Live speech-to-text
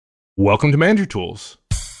Welcome to Manager Tools.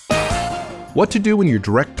 What to do when your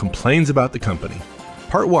direct complains about the company.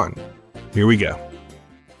 Part 1. Here we go.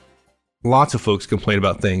 Lots of folks complain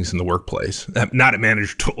about things in the workplace. Not at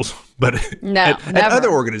Manager Tools, but at other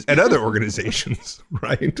organizations,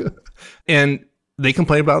 right? And they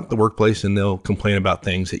complain about the workplace, and they'll complain about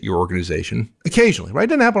things at your organization occasionally, right? It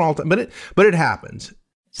doesn't happen all the time, but it happens.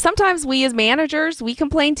 Sometimes we as managers, we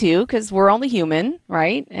complain too, because we're only human,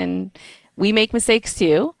 right? And we make mistakes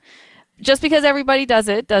too. Just because everybody does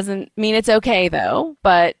it doesn't mean it's okay, though.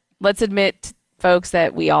 But let's admit, folks,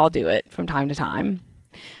 that we all do it from time to time.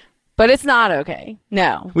 But it's not okay.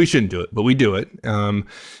 No. We shouldn't do it, but we do it. And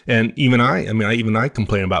even I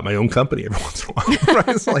complain about my own company every once in a while. Right?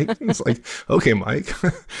 It's like, okay, Mike.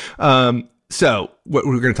 So what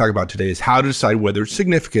we're going to talk about today is how to decide whether it's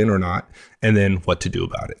significant or not, and then what to do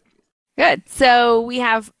about it. Good. So we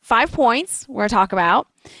have 5 points we're going to talk about.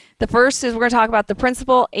 The first is we're going to talk about the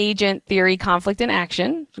principal-agent theory conflict in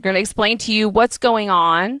action. We're going to explain to you what's going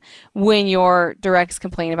on when your directs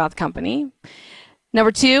complain about the company.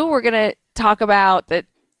 Number 2, we're going to talk about that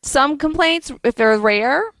some complaints, if they're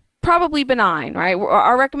rare, probably benign, right?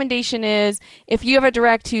 Our recommendation is if you have a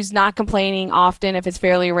direct who's not complaining often, if it's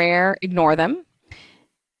fairly rare, ignore them.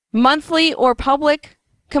 Monthly or public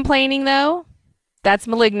complaining, though, that's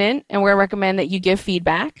malignant, and we're going to recommend that you give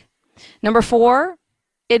feedback. Number 4,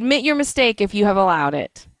 admit your mistake if you have allowed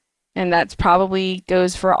it. And that's probably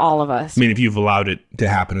goes for all of us. I mean, if you've allowed it to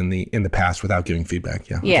happen in the past without giving feedback,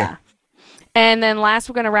 yeah. Yeah. Okay. And then last,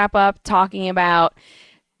 we're going to wrap up talking about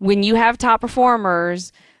when you have top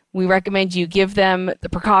performers, we recommend you give them the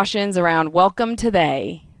precautions around welcome to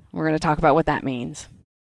they. We're going to talk about what that means.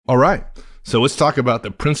 All right. So let's talk about the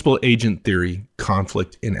principal-agent theory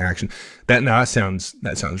conflict in action. That sounds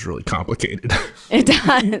really complicated. It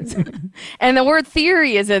does. And the word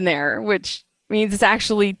theory is in there, which means it's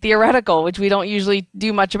actually theoretical, which we don't usually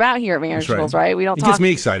do much about here at Manager Tools, right? We don't It gets me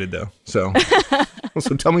excited, though. So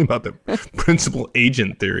tell me about the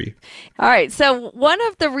principal-agent theory. All right. So one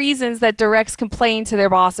of the reasons that directs complain to their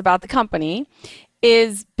boss about the company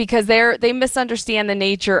is because they misunderstand the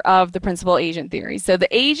nature of the principal-agent theory. So the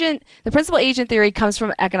principal-agent theory comes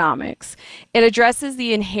from economics. It addresses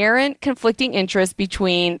the inherent conflicting interest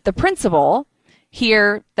between the principal,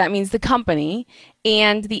 here that means the company,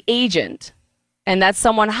 and the agent. And that's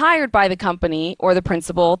someone hired by the company or the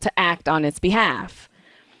principal to act on its behalf.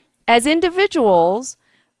 As individuals,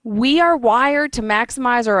 we are wired to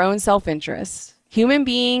maximize our own self-interest. Human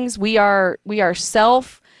beings, we are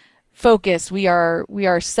self-focused. We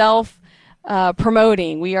are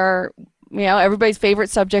self-promoting. We are, everybody's favorite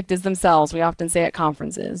subject is themselves. We often say at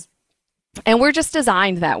conferences. And we're just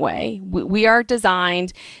designed that way. We are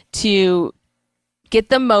designed to get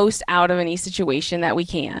the most out of any situation that we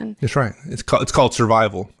can. That's right. It's called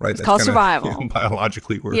survival, right? It's called survival.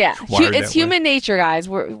 Biologically, we're wired it's human nature, guys.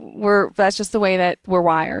 We're that's just the way that we're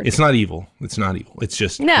wired. It's not evil. It's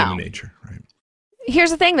just human nature, right?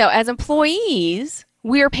 Here's the thing, though. As employees,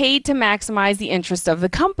 we are paid to maximize the interest of the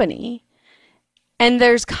company. And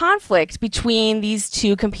there's conflict between these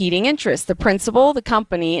two competing interests, the principal, the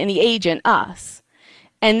company, and the agent, us.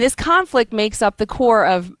 And this conflict makes up the core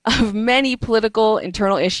of many political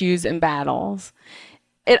internal issues and battles.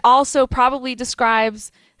 It also probably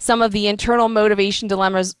describes some of the internal motivation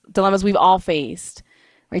dilemmas we've all faced.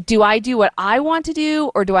 Right? Do I do what I want to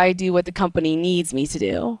do, or do I do what the company needs me to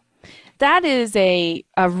do? That is a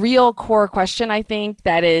real core question, I think,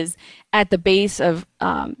 that is at the base of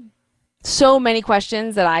so many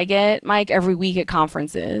questions that I get, Mike, every week at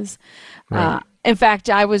conferences. Right. In fact,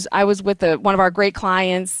 I was with one of our great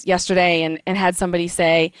clients yesterday and had somebody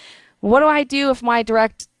say, what do I do if my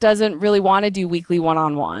direct doesn't really want to do weekly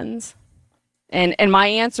one-on-ones? And my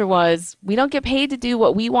answer was, we don't get paid to do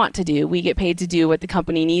what we want to do. We get paid to do what the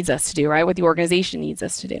company needs us to do, right? What the organization needs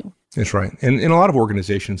us to do. That's right. And a lot of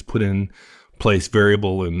organizations put in place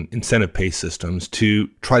variable and incentive pay systems to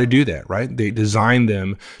try to do that, right? They design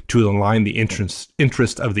them to align the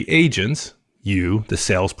interest of the agents, you, the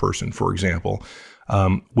salesperson, for example,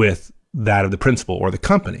 with that of the principal or the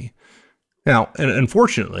company. Now, and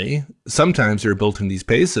unfortunately, sometimes there are built in these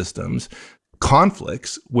pay systems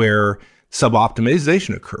conflicts where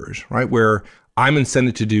sub-optimization occurs, right? Where I'm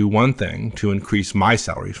incented to do one thing to increase my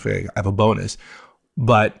salary, say I have a bonus,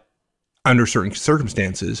 but under certain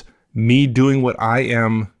circumstances, me doing what I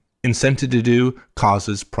am incented to do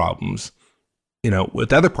causes problems,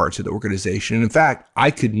 with other parts of the organization. In fact, I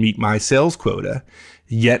could meet my sales quota,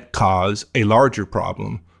 yet cause a larger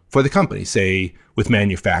problem for the company, say with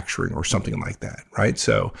manufacturing or something like that, right?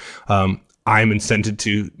 So I'm incented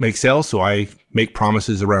to make sales, so I make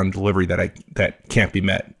promises around delivery that can't be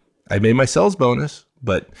met I made my sales bonus,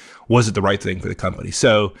 but was it the right thing for the company?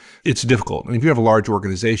 So it's difficult. And if you have a large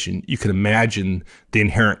organization, you can imagine the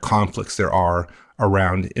inherent conflicts there are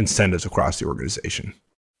around incentives across the organization.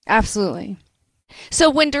 Absolutely. So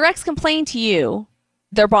when directs complain to you,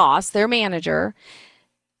 their boss, their manager,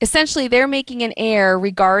 essentially they're making an error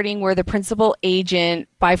regarding where the principal agent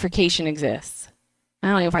bifurcation exists. I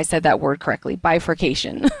don't know if I said that word correctly.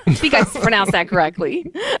 Bifurcation. I think I pronounced that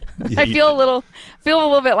correctly. I feel a little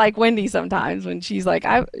bit like Wendy sometimes when she's like,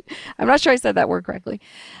 I'm not sure I said that word correctly.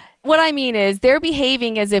 What I mean is they're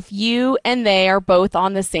behaving as if you and they are both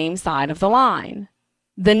on the same side of the line,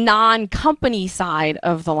 the non-company side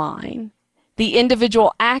of the line, the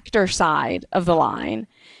individual actor side of the line,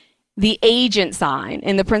 the agent side.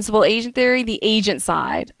 In the principal agent theory, the agent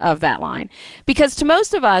side of that line. Because to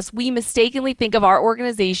most of us, we mistakenly think of our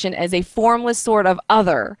organization as a formless sort of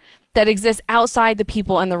other that exists outside the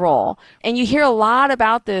people and the role. And you hear a lot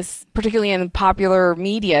about this, particularly in popular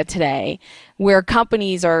media today, where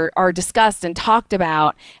companies are discussed and talked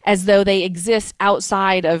about as though they exist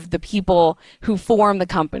outside of the people who form the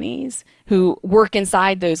companies, who work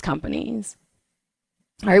inside those companies.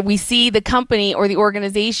 All right, we see the company or the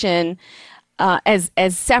organization as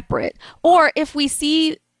separate. Or if we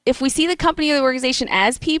see the company or the organization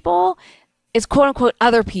as people, it's quote unquote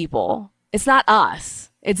other people. It's not us.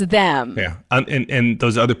 It's them. Yeah, and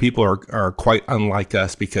those other people are quite unlike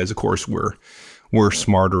us because, of course, we're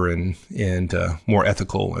smarter and more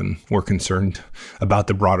ethical and more concerned about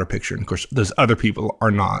the broader picture. And of course, those other people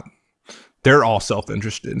are not. They're all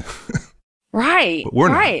self-interested. Right. But we're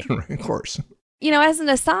right. not, of course. You know, as an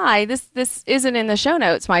aside, this isn't in the show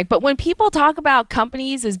notes, Mike, but when people talk about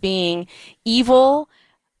companies as being evil,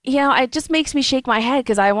 you know, it just makes me shake my head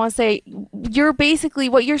because I want to say, you're basically,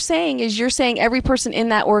 what you're saying is you're saying every person in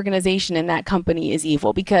that organization, in that company is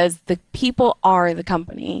evil because the people are the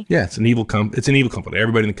company. Yeah, it's an evil company.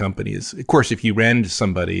 Everybody in the company is, of course, if you ran into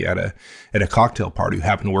somebody at a cocktail party who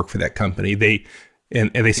happened to work for that company, they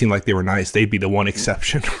seemed like they were nice, they'd be the one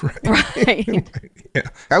exception, right? Right. Yeah.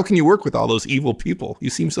 How can you work with all those evil people? You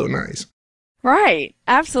seem so nice. Right.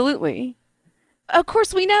 Absolutely. Of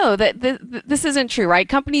course, we know that this isn't true, right?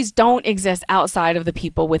 Companies don't exist outside of the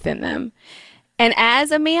people within them. And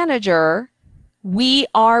as a manager, we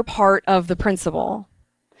are part of the principal.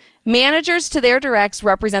 Managers to their directs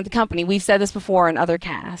represent the company. We've said this before in other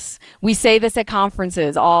casts. We say this at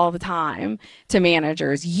conferences all the time to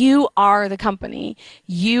managers. You are the company.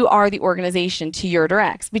 You are the organization to your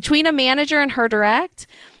directs. Between a manager and her direct,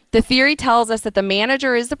 the theory tells us that the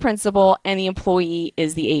manager is the principal and the employee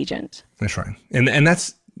is the agent. That's right. And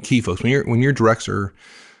that's key, folks. When your directs are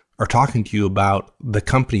talking to you about the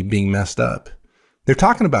company being messed up, they're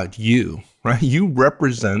talking about you, right? You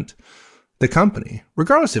represent the company,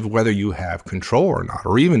 regardless of whether you have control or not,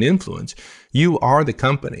 or even influence. You are the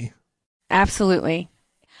company. Absolutely.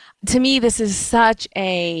 To me, this is such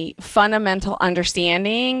a fundamental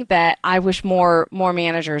understanding that I wish more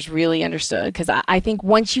managers really understood, because I think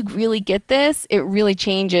once you really get this, it really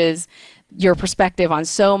changes your perspective on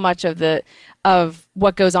so much of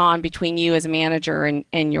what goes on between you as a manager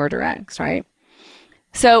and your directs, right?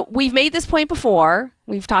 So we've made this point before.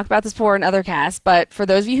 We've talked about this before in other casts, but for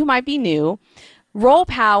those of you who might be new, role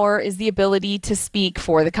power is the ability to speak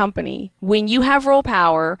for the company. When you have role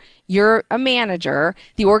power, you're a manager.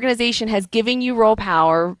 The organization has given you role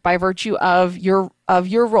power by virtue of your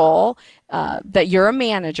role, that you're a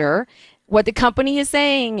manager. What the company is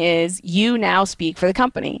saying is you now speak for the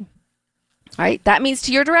company. All right? That means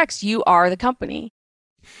to your directs, you are the company.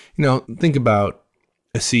 You know, think about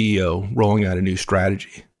a CEO rolling out a new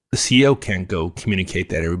strategy. The CEO can't go communicate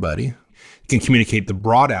that to everybody. Can communicate the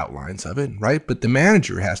broad outlines of it, right? But the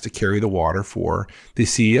manager has to carry the water for the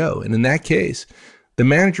CEO. And in that case, the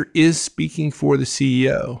manager is speaking for the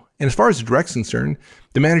CEO. And as far as the direct's concerned,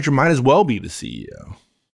 the manager might as well be the CEO.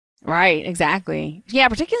 Right, exactly. Yeah,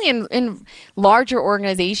 particularly in larger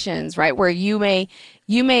organizations, right, where you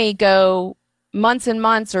may go months and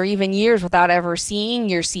months or even years without ever seeing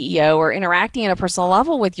your CEO or interacting at a personal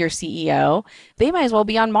level with your CEO. They might as well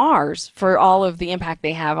be on Mars for all of the impact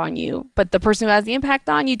they have on you. But the person who has the impact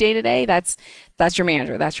on you day to day, that's your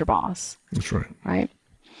manager, that's your boss. That's right. Right?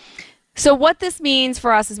 So what this means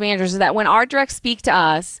for us as managers is that when our directs speak to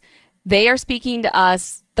us, they are speaking to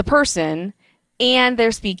us, the person, and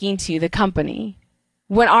they're speaking to the company.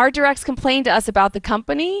 When our directs complain to us about the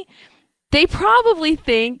company, they probably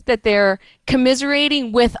think that they're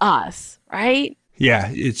commiserating with us, right?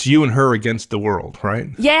 Yeah, it's you and her against the world, right?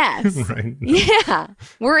 Yes. Right. Yeah.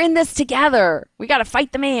 We're in this together. We got to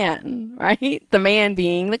fight the man, right? The man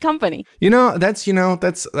being the company. That's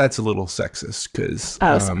that's a little sexist because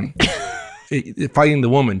Oh, sorry. fighting the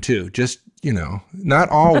woman too. Just not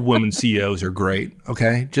all women CEOs are great.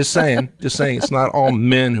 Okay, just saying, it's not all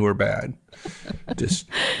men who are bad.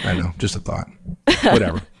 I know, just a thought.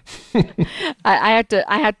 Whatever. I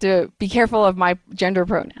have to be careful of my gender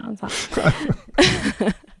pronouns.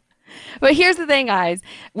 Huh? But here's the thing, guys.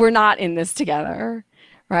 We're not in this together,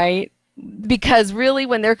 right? Because really,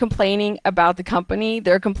 when they're complaining about the company,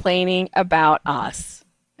 they're complaining about us.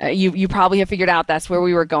 You probably have figured out that's where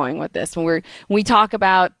we were going with this. When we talk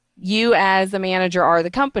about you as the manager are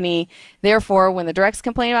the company, therefore, when the directs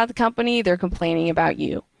complain about the company, they're complaining about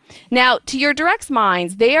you. Now, to your directs'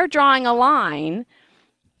 minds, they are drawing a line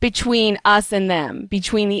between us and them,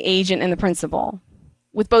 between the agent and the principal,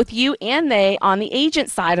 with both you and they on the agent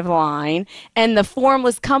side of the line, and the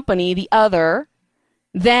formless company, the other,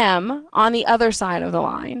 them, on the other side of the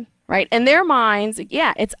line, right? In their minds,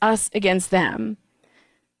 yeah, it's us against them.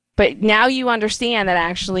 But now you understand that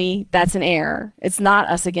actually that's an error. It's not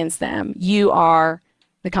us against them. You are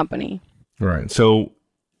the company. Right. So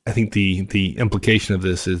I think the implication of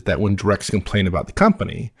this is that when directs complain about the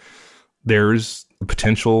company, there's a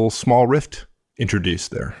potential small rift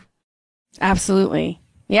introduced there. Absolutely.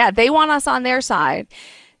 Yeah, they want us on their side.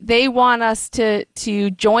 They want us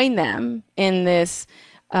to join them in this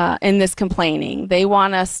complaining. They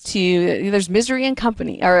want us to. There's misery in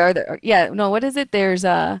company, what is it? There's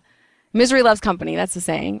misery loves company. That's the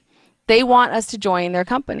saying. They want us to join their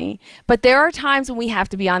company, but there are times when we have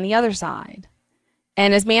to be on the other side.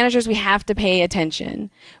 And as managers, we have to pay attention.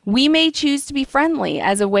 We may choose to be friendly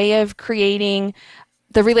as a way of creating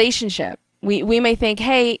the relationship. We may think,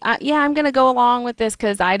 hey, I'm going to go along with this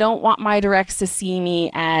because I don't want my directs to see me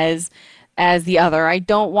as the other. I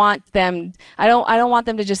don't want them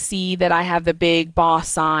to just see that I have the big boss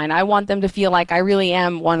sign. I want them to feel like I really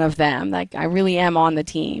am one of them, like I really am on the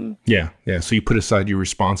team. Yeah. So you put aside your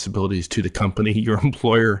responsibilities to the company, your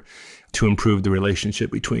employer, to improve the relationship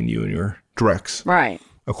between you and your directs. Right.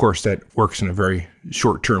 Of course, that works in a very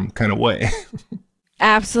short-term kind of way.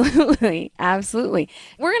 Absolutely. Absolutely.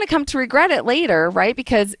 We're going to come to regret it later, right?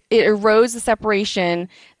 Because it erodes the separation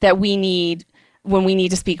that we need when we need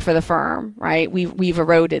to speak for the firm, right? We've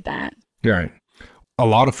eroded that. Right. A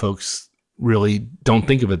lot of folks really don't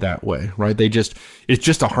think of it that way, right? It's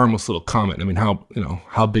just a harmless little comment. I mean,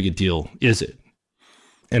 how big a deal is it?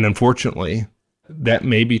 And unfortunately, that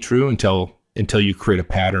may be true until you create a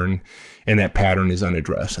pattern and that pattern is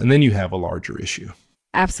unaddressed. And then you have a larger issue.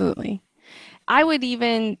 Absolutely. I would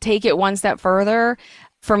even take it one step further.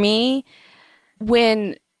 For me,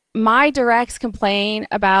 when my directs complain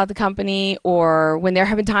about the company, or when there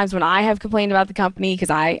have been times when I have complained about the company,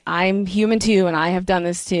 because I'm human too, and I have done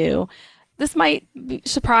this too, this might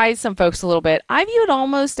surprise some folks a little bit. I view it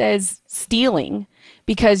almost as stealing,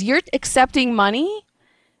 because you're accepting money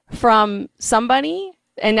from somebody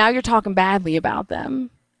and now you're talking badly about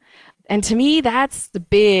them. And to me, that's the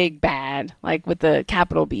big bad, like with the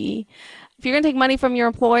capital B. If you're going to take money from your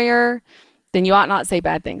employer, then you ought not say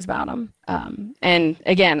bad things about them. And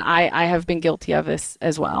again, I have been guilty of this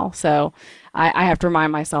as well. So I have to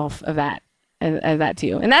remind myself of that, of that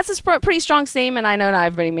too. And that's a pretty strong statement. I know not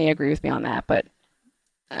everybody may agree with me on that, but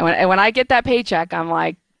when I get that paycheck, I'm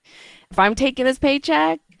like, if I'm taking this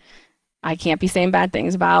paycheck, I can't be saying bad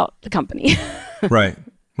things about the company. Right.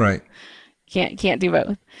 Can't do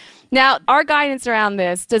both. Now, our guidance around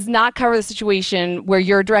this does not cover the situation where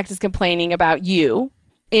your direct is complaining about you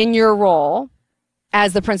in your role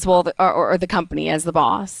as the principal or the company as the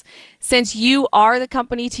boss. Since you are the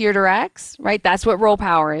company to your directs, right? That's what role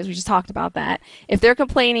power is. We just talked about that. If they're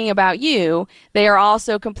complaining about you, they are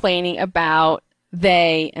also complaining about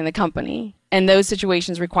they and the company. And those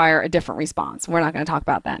situations require a different response. We're not going to talk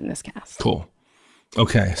about that in this cast. Cool.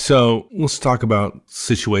 Okay, so let's talk about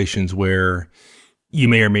situations where you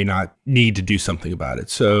may or may not need to do something about it.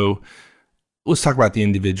 So let's talk about the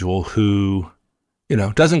individual who,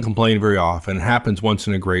 doesn't complain very often. It happens once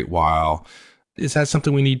in a great while. Is that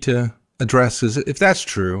something we need to address? Because if that's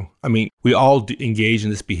true, I mean, we all engage in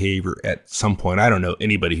this behavior at some point. I don't know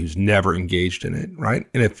anybody who's never engaged in it, right?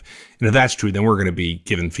 And if that's true, then we're going to be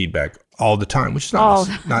given feedback all the time, which is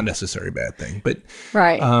not necessarily a bad thing. But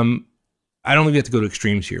right. I don't think we have to go to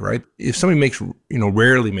extremes here, right? If somebody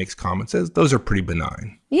rarely makes comments, those are pretty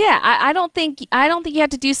benign. Yeah, I don't think you have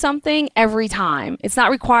to do something every time. It's not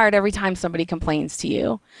required every time somebody complains to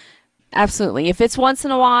you. Absolutely. If it's once in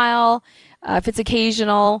a while, if it's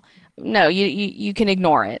occasional, no, you can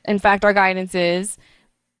ignore it. In fact, our guidance is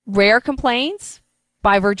rare complaints,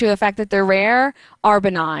 by virtue of the fact that they're rare, are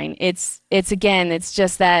benign. It's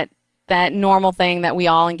just that normal thing that we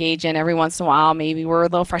all engage in every once in a while. Maybe we're a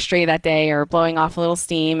little frustrated that day or blowing off a little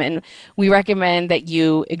steam, and we recommend that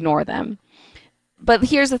you ignore them. But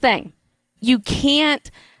here's the thing. You can't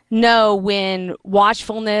know when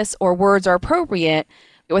watchfulness or words are appropriate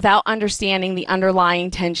without understanding the underlying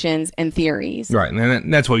tensions and theories. Right.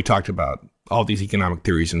 And that's what we talked about, all these economic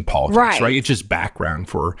theories and politics, right? It's just background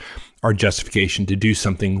for our justification to do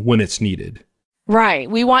something when it's needed. Right.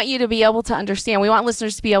 We want you to be able to understand. We want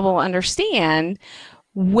listeners to be able to understand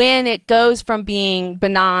when it goes from being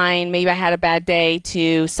benign, maybe I had a bad day,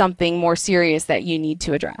 to something more serious that you need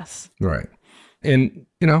to address. Right. And,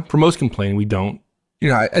 for most complaining, we don't,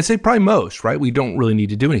 I'd say probably most, right? We don't really need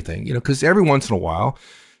to do anything, because every once in a while,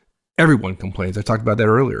 everyone complains. I talked about that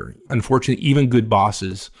earlier. Unfortunately, even good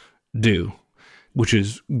bosses do, which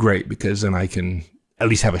is great because then I can at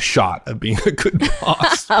least have a shot of being a good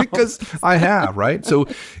boss because I have, right? So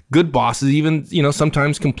good bosses even,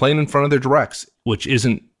 sometimes complain in front of their directs, which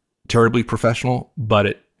isn't terribly professional,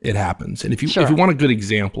 but it happens. And if you want a good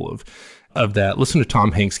example of that, listen to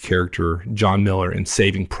Tom Hanks' character, John Miller, in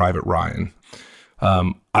Saving Private Ryan.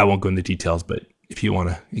 I won't go into details, but if you want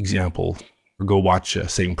an example, or go watch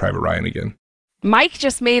Saving Private Ryan again. Mike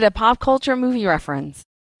just made a pop culture movie reference.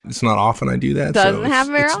 It's not often I do that. Doesn't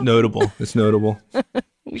happen very often. It's notable. It's notable.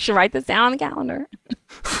 We should write this down on the calendar.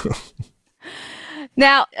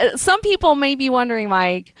 Now, some people may be wondering,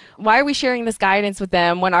 Mike, why are we sharing this guidance with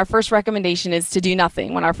them when our first recommendation is to do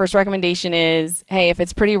nothing? When our first recommendation is, hey, if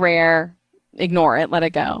it's pretty rare, ignore it, let it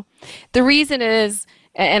go. The reason is,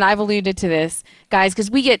 and I've alluded to this, guys, because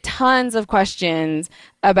we get tons of questions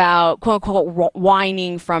about, quote unquote,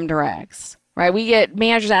 whining from directs. Right? We get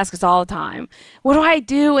managers ask us all the time, what do I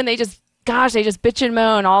do? And they just bitch and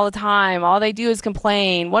moan all the time. All they do is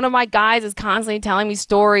complain. One of my guys is constantly telling me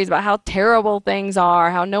stories about how terrible things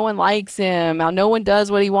are, how no one likes him, how no one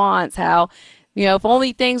does what he wants, how, if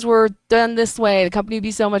only things were done this way, the company would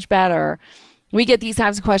be so much better. We get these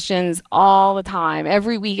types of questions all the time,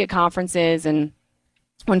 every week at conferences and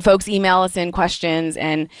when folks email us in questions.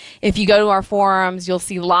 And if you go to our forums, you'll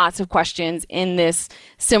see lots of questions in this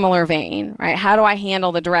similar vein, right? How do I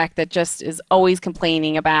handle the direct that just is always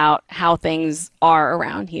complaining about how things are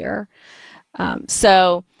around here?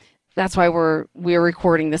 So that's why we're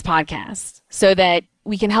recording this podcast, so that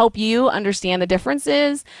we can help you understand the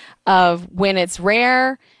differences of when it's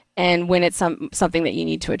rare and when it's something that you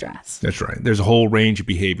need to address. That's right. There's a whole range of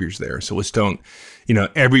behaviors there. So let's don't,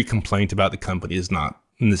 every complaint about the company is not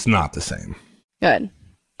the same. Good.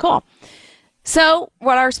 Cool. So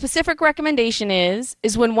what our specific recommendation is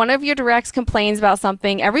when one of your directs complains about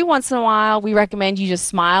something, every once in a while, we recommend you just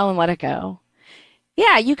smile and let it go.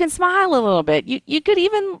 Yeah, you can smile a little bit. You could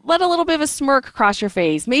even let a little bit of a smirk cross your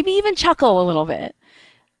face, maybe even chuckle a little bit.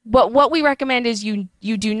 But what we recommend is you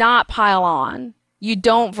do not pile on. You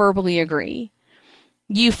don't verbally agree.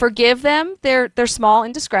 You forgive them their small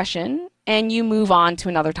indiscretion, and you move on to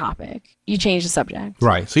another topic. You change the subject.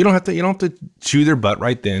 Right. So you don't have to chew their butt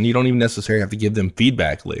right then. You don't even necessarily have to give them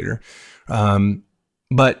feedback later.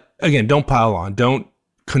 But again, don't pile on. Don't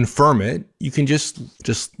confirm it. You can just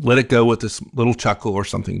let it go with this little chuckle or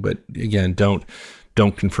something. But again, don't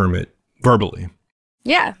confirm it verbally.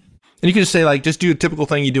 Yeah. And you can just say, just do a typical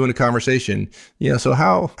thing you do in a conversation. So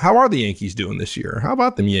how are the Yankees doing this year? How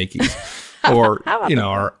about them Yankees? Or,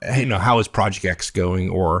 how is Project X going?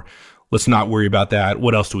 Or let's not worry about that.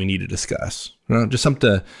 What else do we need to discuss? Just something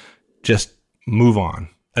to just move on.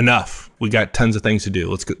 Enough. We got tons of things to do.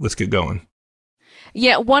 Let's get going.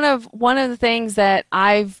 Yeah, one of the things that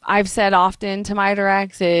I've said often to my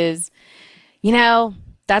directs is,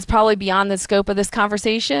 that's probably beyond the scope of this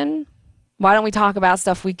conversation. Why don't we talk about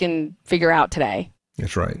stuff we can figure out today?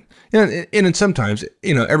 That's right. And sometimes,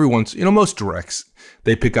 most directs,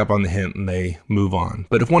 they pick up on the hint and they move on.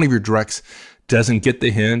 But if one of your directs doesn't get the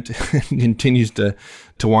hint and continues to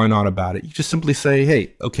whine on about it, you just simply say,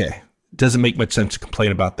 hey, okay, doesn't make much sense to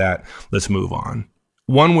complain about that. Let's move on.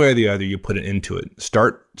 One way or the other, you put it into it.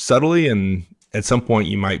 Start subtly, and at some point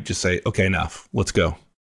you might just say, okay, enough, let's go.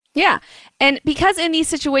 Yeah. And because in these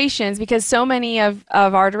situations, because so many of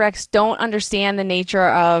our directs don't understand the nature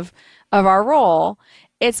of our role,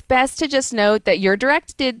 it's best to just note that your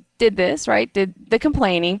direct did this, right? Did the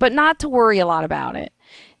complaining, but not to worry a lot about it.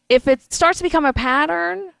 If it starts to become a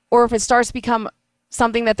pattern, or if it starts to become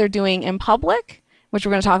something that they're doing in public, which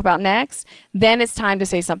we're going to talk about next, then it's time to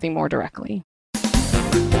say something more directly.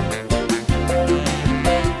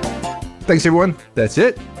 Thanks, everyone. That's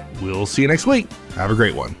it. We'll see you next week. Have a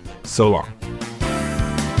great one. So long.